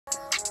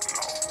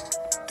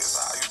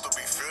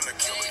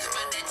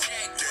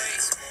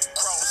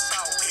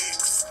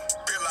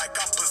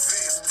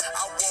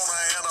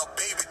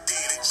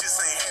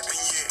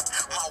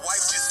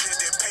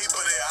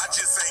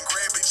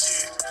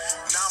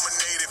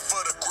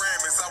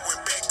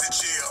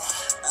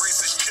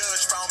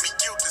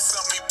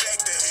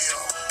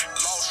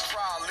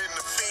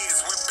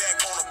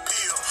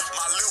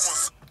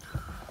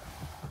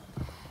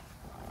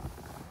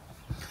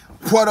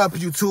What up,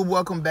 YouTube?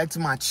 Welcome back to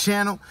my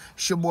channel.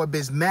 It's your boy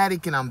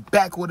Bizmatic, and I'm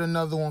back with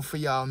another one for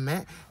y'all,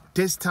 man.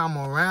 This time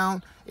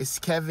around, it's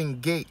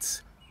Kevin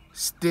Gates.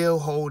 Still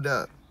hold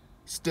up.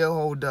 Still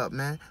hold up,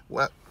 man.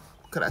 What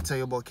could I tell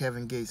you about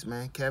Kevin Gates,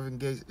 man? Kevin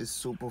Gates is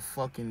super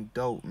fucking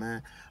dope,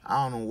 man. I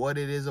don't know what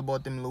it is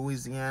about them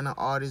Louisiana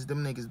artists.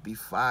 Them niggas be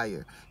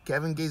fire.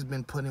 Kevin Gates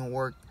been putting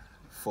work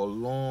for a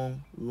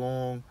long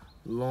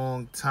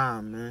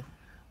time, man.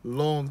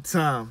 Long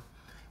time.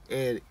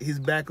 And he's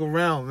back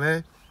around,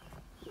 man.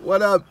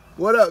 What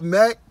up,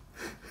 Mac?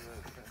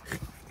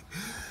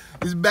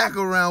 He's back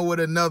around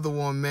with another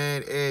one,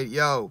 man. And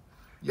yo,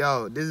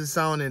 this is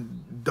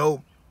sounding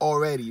dope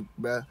already,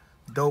 bruh.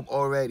 Dope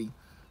already.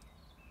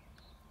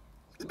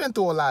 He's been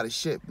through a lot of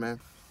shit, man.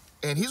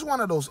 And he's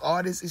one of those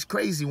artists. It's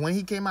crazy. When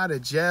he came out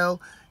of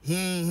jail, he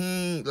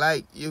ain't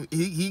like,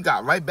 he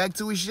got right back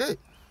to his shit.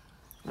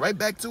 Right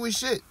back to his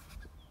shit.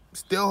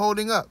 Still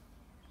holding up.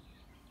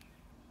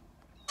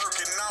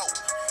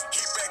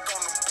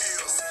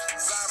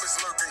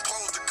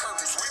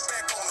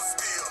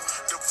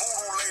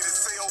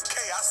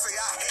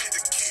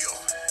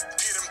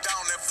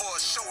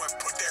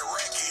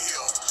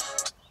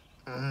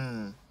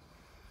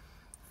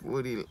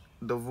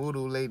 The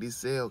voodoo lady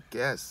sell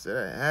gas.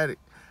 I had it.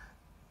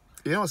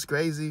 You know what's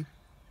crazy?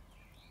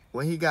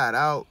 When he got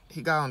out,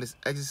 he got on this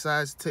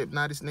exercise tip.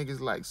 Now this nigga's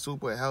like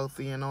super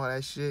healthy and all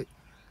that shit.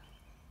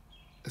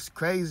 It's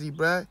crazy,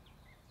 bruh.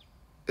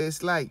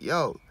 It's like,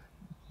 yo,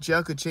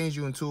 jail could change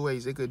you in two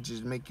ways. It could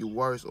just make you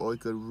worse, or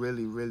it could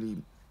really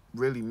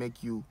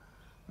make you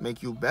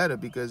better.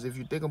 Because if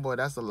you think about it,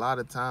 that's a lot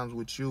of times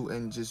with you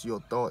and just your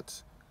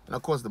thoughts. And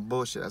of course the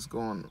bullshit that's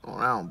going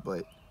around,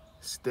 but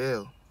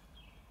still.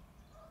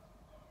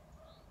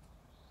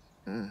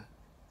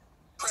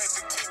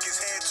 Traffic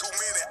tickets had too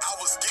many, I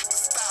was getting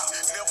stopped.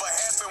 Never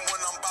happened when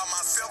I'm by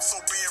myself, so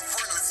being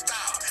friendly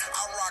stop.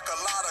 I rock a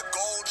lot of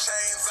gold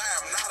chains, I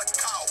am not a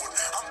coward.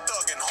 I'm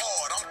thugging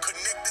hard, I'm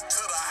connected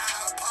to the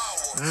higher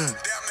power.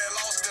 Damn near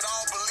lost it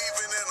all,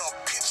 believing in a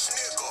bitch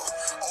nigga.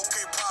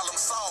 Okay, problem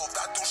solved,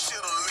 I do shit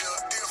a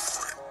little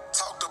different.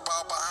 Talked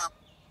about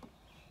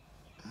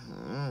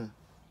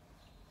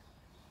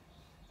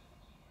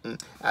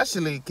behind.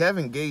 Actually,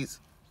 Kevin Gates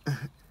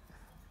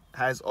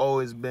has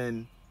always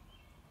been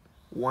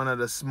one of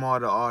the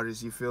smarter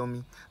artists, you feel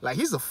me? Like,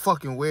 he's a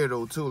fucking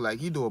weirdo too. Like,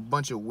 he do a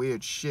bunch of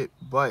weird shit,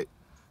 but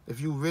if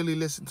you really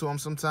listen to him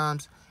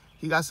sometimes,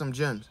 he got some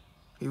gems.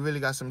 He really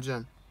got some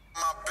gems.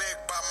 My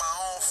back by my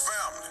own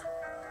family,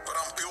 but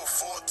I'm built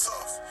for it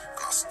tough,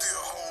 and I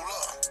still hold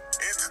up.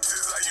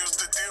 Entities I used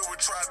to deal with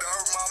tried to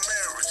hurt my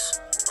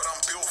marriage, but I'm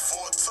built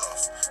for it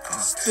tough, and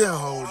I still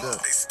hold up.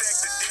 They stack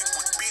the dick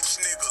with bitch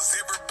niggas,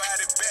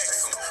 everybody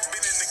backs them.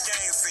 Been in the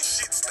game since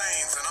shit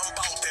stains, and I'm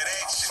about that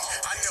action.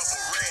 I never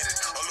read it,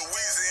 a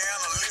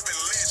Louisiana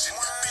living legend.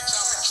 Bitch,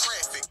 I'm in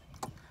traffic.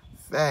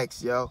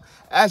 Facts, yo.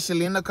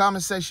 Actually, in the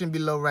comment section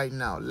below right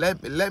now,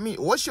 let me.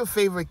 What's your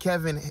favorite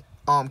Kevin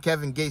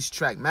Gates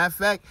track? Matter of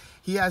fact,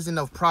 he has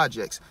enough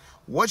projects.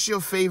 What's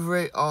your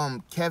favorite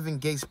Kevin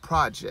Gates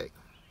project?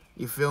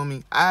 You feel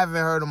me? I haven't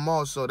heard them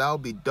all, so that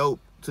would be dope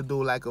to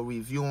do like a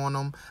review on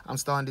them. I'm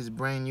starting this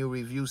brand new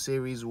review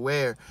series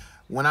where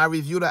when I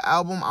review the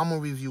album, I'm gonna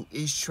review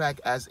each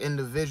track as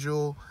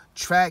individual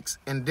tracks,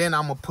 and then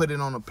I'm gonna put it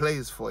on a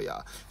playlist for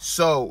y'all.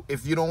 So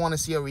if you don't want to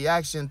see a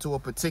reaction to a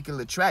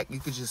particular track, you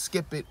could just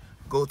skip it,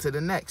 go to the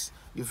next.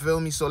 You feel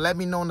me? So let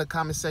me know in the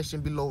comment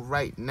section below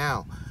right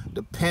now.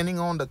 Depending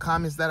on the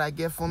comments that I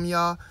get from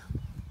y'all,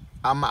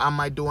 I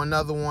might do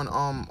another one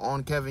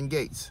on Kevin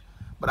Gates.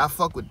 But I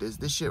fuck with this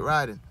shit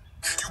riding.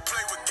 You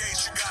play with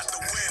Gates, you got to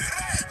win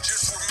it.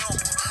 Just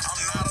remember, I'm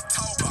not a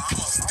talker, I'm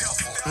a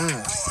stepper.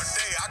 Broad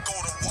day, I go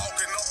to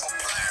walking up,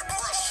 applying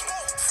pressure.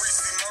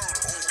 Freaky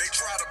murder, they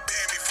try to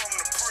ban me from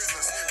the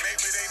prisons.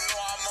 Maybe they know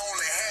I'm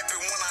only happy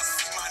when I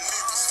see my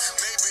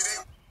niggas. Maybe they...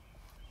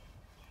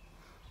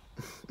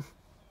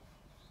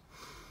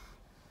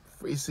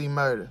 Free C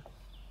Murder.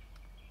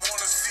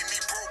 wanna see me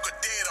broke or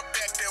dead or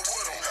back there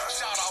with them.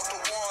 Shout out the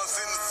ones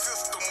in the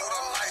system with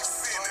a life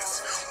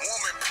sentence.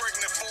 Woman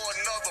pregnant for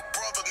another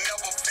brother,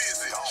 never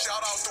visit.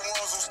 Shout out the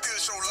ones who still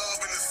show love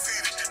in the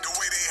city. The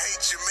way they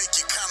hate you make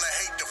you kinda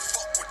hate to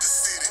fuck with the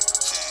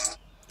city.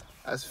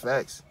 That's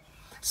facts.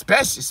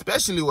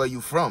 Especially where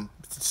you from.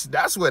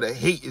 That's where the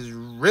hate is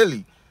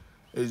really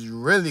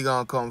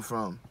gonna come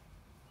from.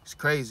 It's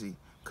crazy.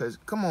 Cause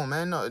come on,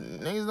 man, no,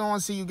 niggas don't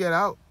wanna see you get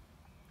out.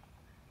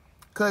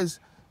 Cause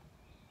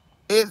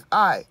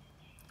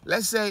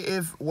let's say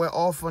if we're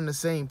all from the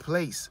same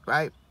place,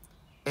 right?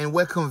 And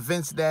we're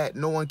convinced that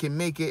no one can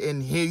make it,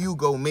 and here you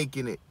go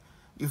making it.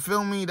 You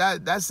feel me?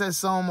 That says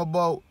something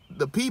about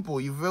the people.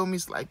 You feel me?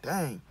 It's like,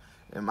 dang,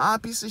 am I a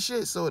piece of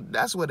shit? So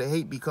that's where the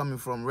hate be coming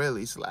from,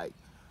 really. It's like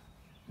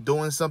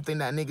doing something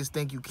that niggas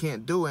think you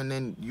can't do, and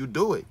then you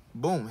do it.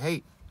 Boom,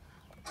 hate.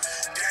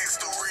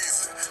 Gangsta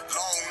reason,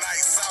 long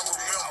nights I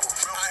remember.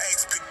 I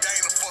asked Big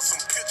Dana for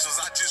some pictures,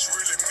 I just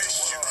really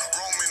miss you.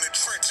 Roaming the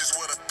trenches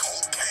where the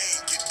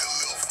cocaine get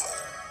delivered.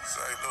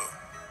 Say, look,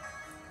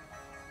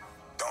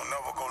 don't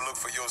never go look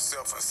for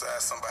yourself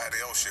inside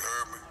somebody else, you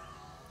heard me?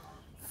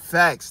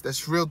 Facts.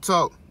 That's real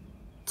talk.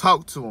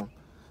 Talk to him.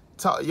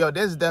 Yo,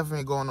 this is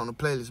definitely going on the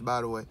playlist,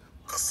 by the way.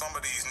 Cause some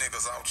of these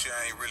niggas out here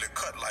ain't really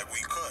cut like we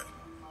cut.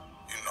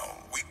 You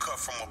know, we cut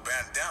from a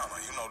bandana.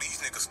 You know,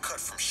 these niggas cut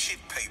from shit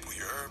paper,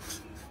 you heard me?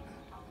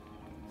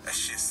 That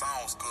shit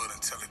sounds good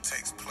until it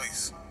takes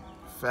place.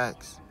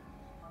 Facts.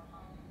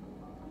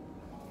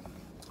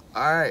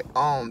 Alright,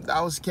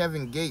 that was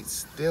Kevin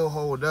Gates. Still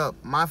hold up.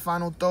 My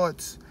final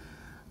thoughts.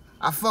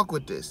 I fuck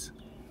with this.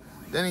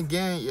 Then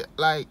again,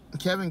 like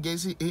Kevin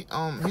Gates,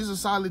 he's a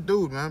solid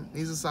dude, man.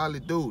 He's a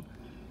solid dude.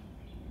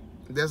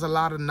 There's a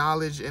lot of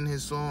knowledge in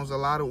his songs, a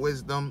lot of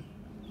wisdom,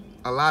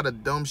 a lot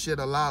of dumb shit,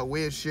 a lot of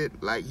weird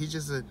shit. Like, he's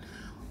just an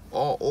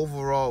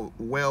overall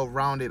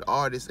well-rounded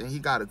artist, and he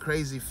got a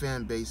crazy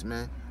fan base,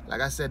 man.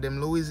 Like I said,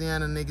 them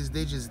Louisiana niggas,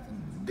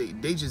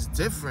 they just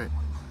different.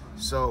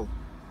 So,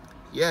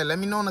 yeah, let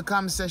me know in the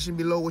comment section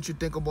below what you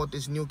think about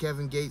this new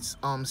Kevin Gates,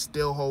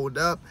 Still Hold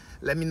Up.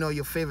 Let me know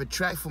your favorite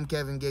track from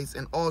Kevin Gates,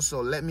 and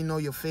also let me know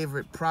your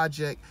favorite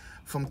project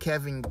from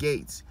Kevin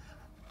Gates.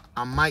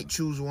 I might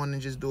choose one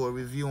and just do a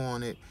review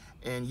on it.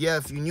 And yeah,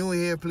 if you're new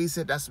here, please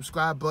hit that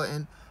subscribe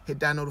button. Hit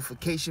that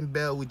notification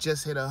bell. We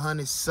just hit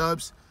 100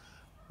 subs.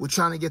 We're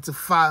trying to get to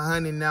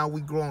 500 now.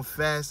 We growing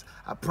fast.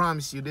 I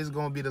promise you, this is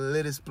going to be the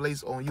latest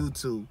place on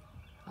YouTube.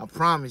 I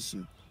promise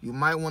you. You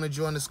might want to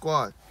join the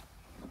squad.